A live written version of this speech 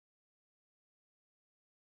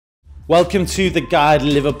Welcome to The Guide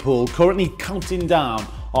Liverpool, currently counting down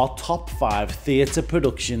our top 5 theatre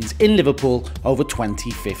productions in Liverpool over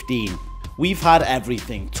 2015. We've had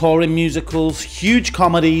everything: touring musicals, huge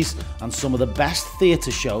comedies and some of the best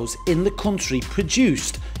theatre shows in the country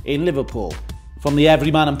produced in Liverpool. From the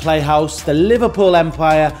Everyman and Playhouse, the Liverpool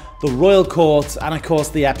Empire, the Royal Court and of course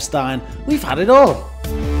the Epstein, we've had it all.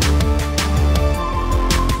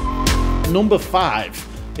 Number 5.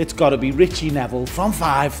 It's got to be Richie Neville from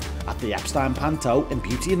 5 at the Epstein Panto in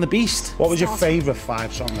Beauty and the Beast. What was your favourite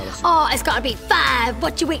 5 song, Alison? Oh, it's got to be 5.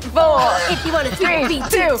 What you waiting for? If you want to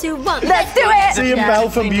 3, 2, 1, let's do it! Seeing Belle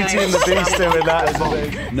from Beauty and the Beast doing that as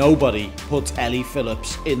well. Nobody puts Ellie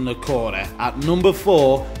Phillips in the corner. At number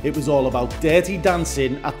 4, it was all about Dirty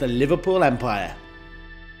Dancing at the Liverpool Empire.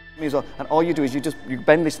 And all you do is you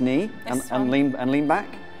bend this knee and lean back.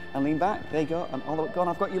 And lean back, there you go, and all the way, go on,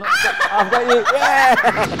 I've got you, look, I've got you,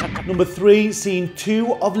 yeah! Number 3, seeing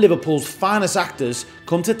 2 of Liverpool's finest actors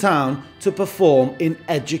come to town to perform in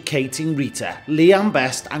Educating Rita. Leanne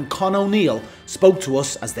Best and Con O'Neill spoke to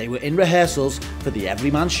us as they were in rehearsals for the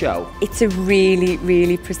Everyman show. It's a really,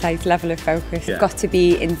 really precise level of focus. You've got to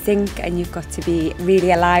be in sync and you've got to be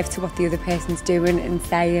really alive to what the other person's doing and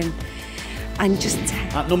saying. And just...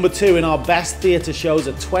 At number 2 in our best theatre shows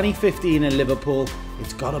of 2015 in Liverpool,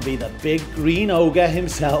 it's got to be the big green ogre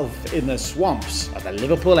himself in the swamps at the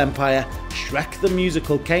Liverpool Empire. Shrek the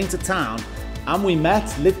Musical came to town and we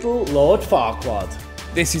met little Lord Farquaad.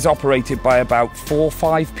 This is operated by about 4 or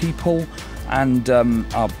 5 people and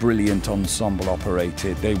our brilliant ensemble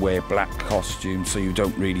operated. They wear black costumes so you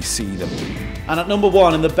don't really see them. And at number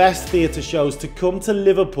 1 in the best theatre shows to come to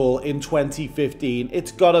Liverpool in 2015,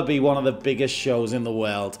 it's got to be one of the biggest shows in the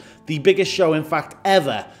world. The biggest show, in fact,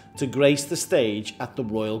 ever to grace the stage at the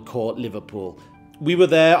Royal Court, Liverpool. We were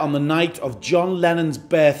there on the night of John Lennon's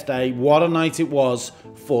birthday. What a night it was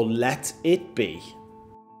for Let It Be.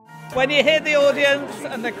 When you hear the audience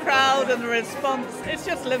and the crowd and the response, it's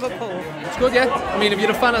just Liverpool. It's good, yeah. I mean, if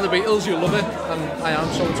you're a fan of the Beatles, you'll love it, and I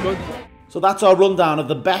am, so it's good. So that's our rundown of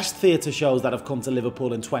the best theatre shows that have come to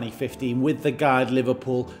Liverpool in 2015 with The Guide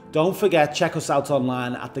Liverpool. Don't forget, check us out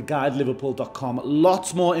online at theguideliverpool.com.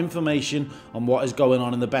 Lots more information on what is going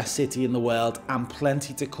on in the best city in the world and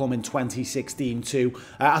plenty to come in 2016 too.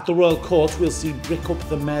 At the Royal Court, we'll see Brick Up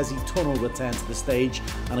the Mersey Tunnel return to the stage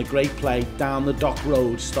and a great play, Down the Dock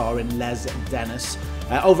Road, starring Les Dennis.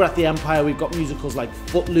 Over at the Empire, we've got musicals like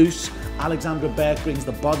Footloose, Alexandra Burke brings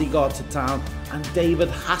The Bodyguard to town, and David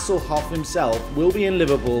Hasselhoff himself will be in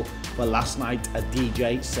Liverpool for Last Night a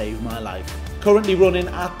DJ Saved My Life. Currently running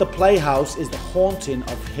at the Playhouse is The Haunting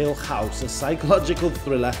of Hill House, a psychological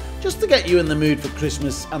thriller just to get you in the mood for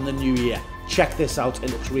Christmas and the New Year. Check this out,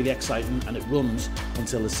 it looks really exciting and it runs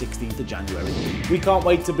until the 16th of January. We can't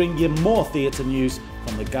wait to bring you more theatre news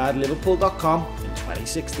from theguideliverpool.com in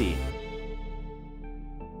 2016.